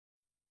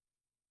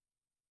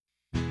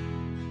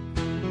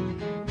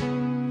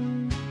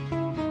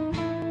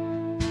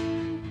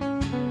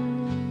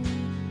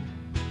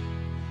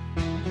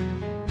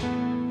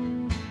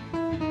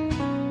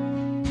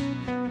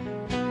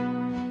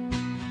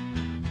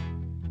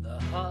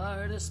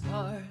hardest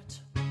part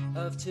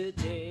of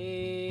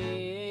today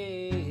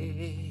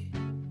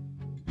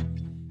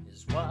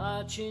is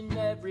watching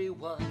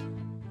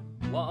everyone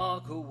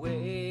walk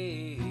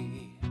away.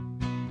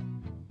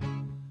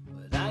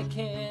 But I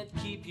can't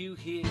keep you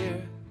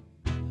here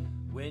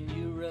when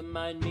you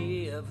remind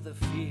me of the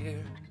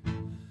fear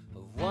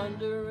of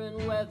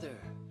wondering whether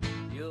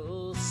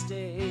you'll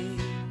stay.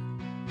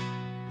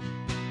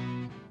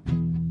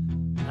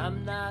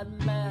 I'm not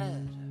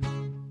mad,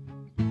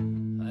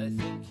 I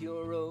think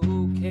you're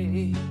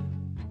okay.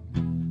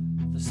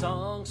 The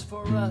songs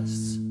for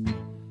us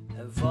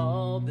have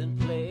all been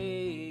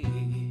played.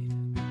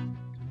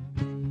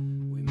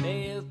 We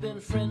may have been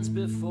friends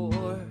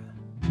before,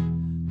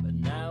 but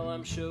now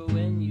I'm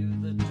showing you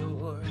the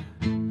door.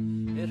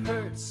 It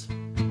hurts,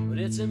 but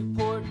it's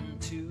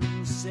important to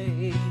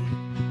say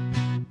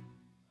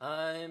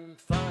I'm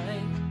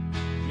fine,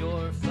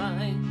 you're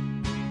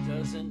fine.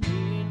 Doesn't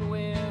mean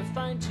we're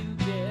fine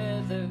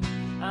together.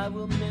 I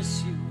will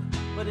miss you,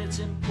 but it's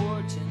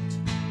important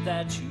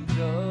that you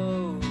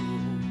go.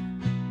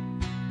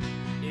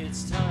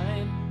 It's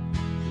time,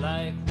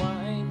 like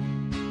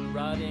wine,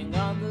 rotting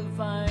on the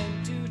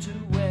vine due to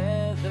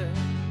weather.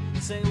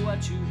 Say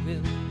what you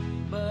will,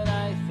 but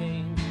I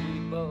think we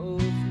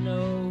both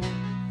know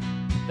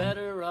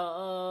better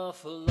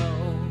off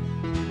alone.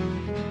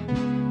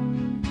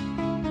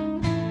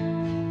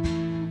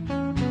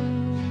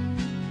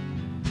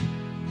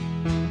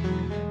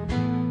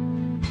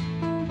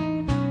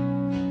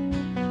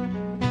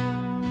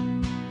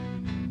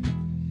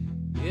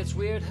 It's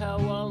weird how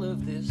all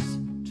of this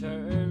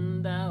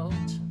turned out.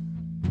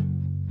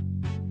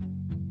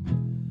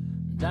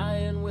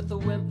 Dying with a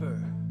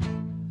whimper,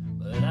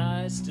 but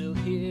I still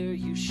hear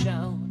you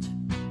shout.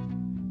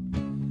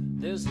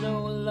 There's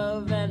no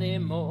love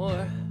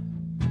anymore,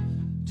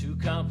 too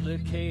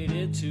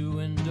complicated to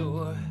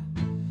endure.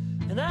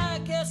 And I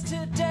guess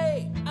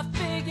today I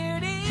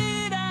figured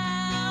it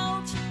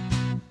out,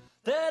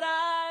 that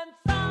I'm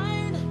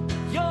fine,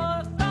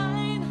 you're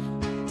fine.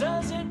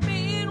 Doesn't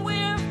mean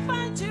we're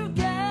fine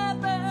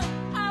together.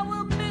 I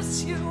will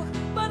miss you,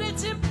 but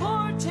it's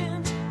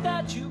important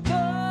that you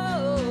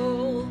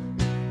go.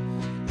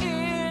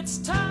 It's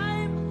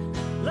time,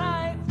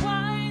 like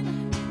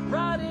wine,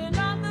 rotting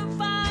on the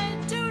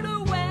vine due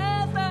to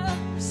weather.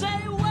 Say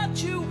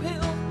what you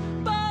will,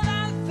 but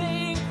I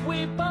think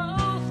we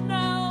both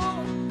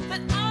know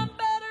that I'm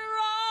better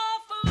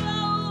off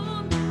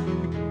alone.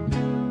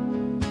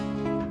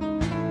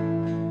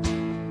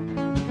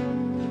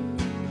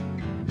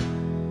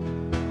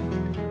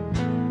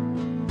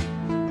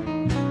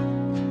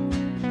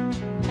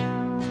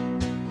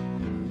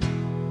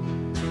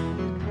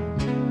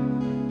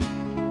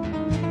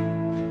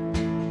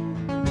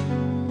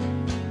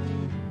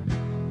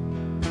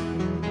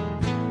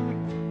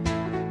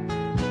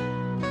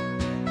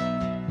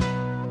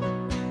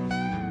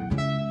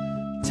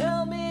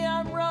 Tell me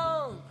I'm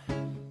wrong,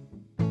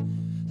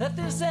 that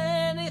there's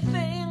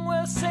anything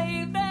worth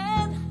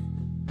saving.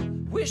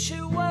 Wish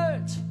you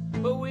weren't,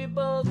 but we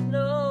both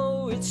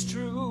know it's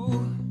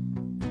true.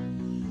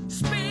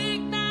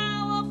 Speak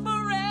now or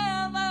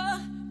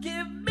forever,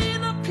 give me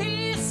the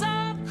peace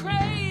I'm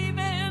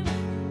craving.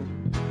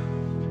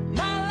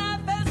 My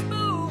life has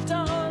moved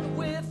on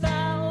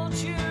without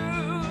you,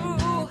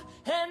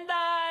 and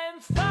I'm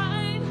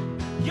fine,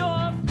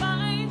 you're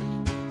fine.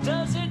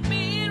 Doesn't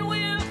mean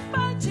we're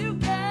fine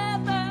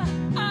together.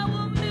 I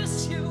will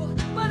miss you,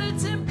 but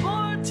it's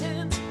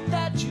important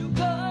that you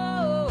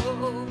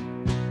go.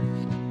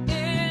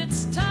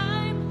 It's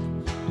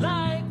time,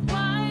 like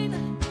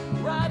wine,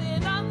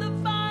 rotting on the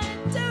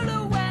vine due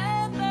to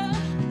weather.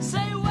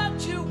 Say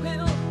what you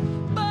will,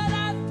 but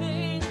I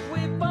think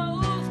we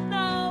both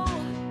know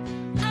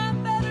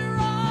I'm better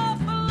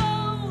off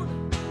alone.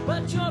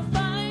 But you're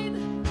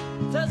fine,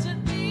 doesn't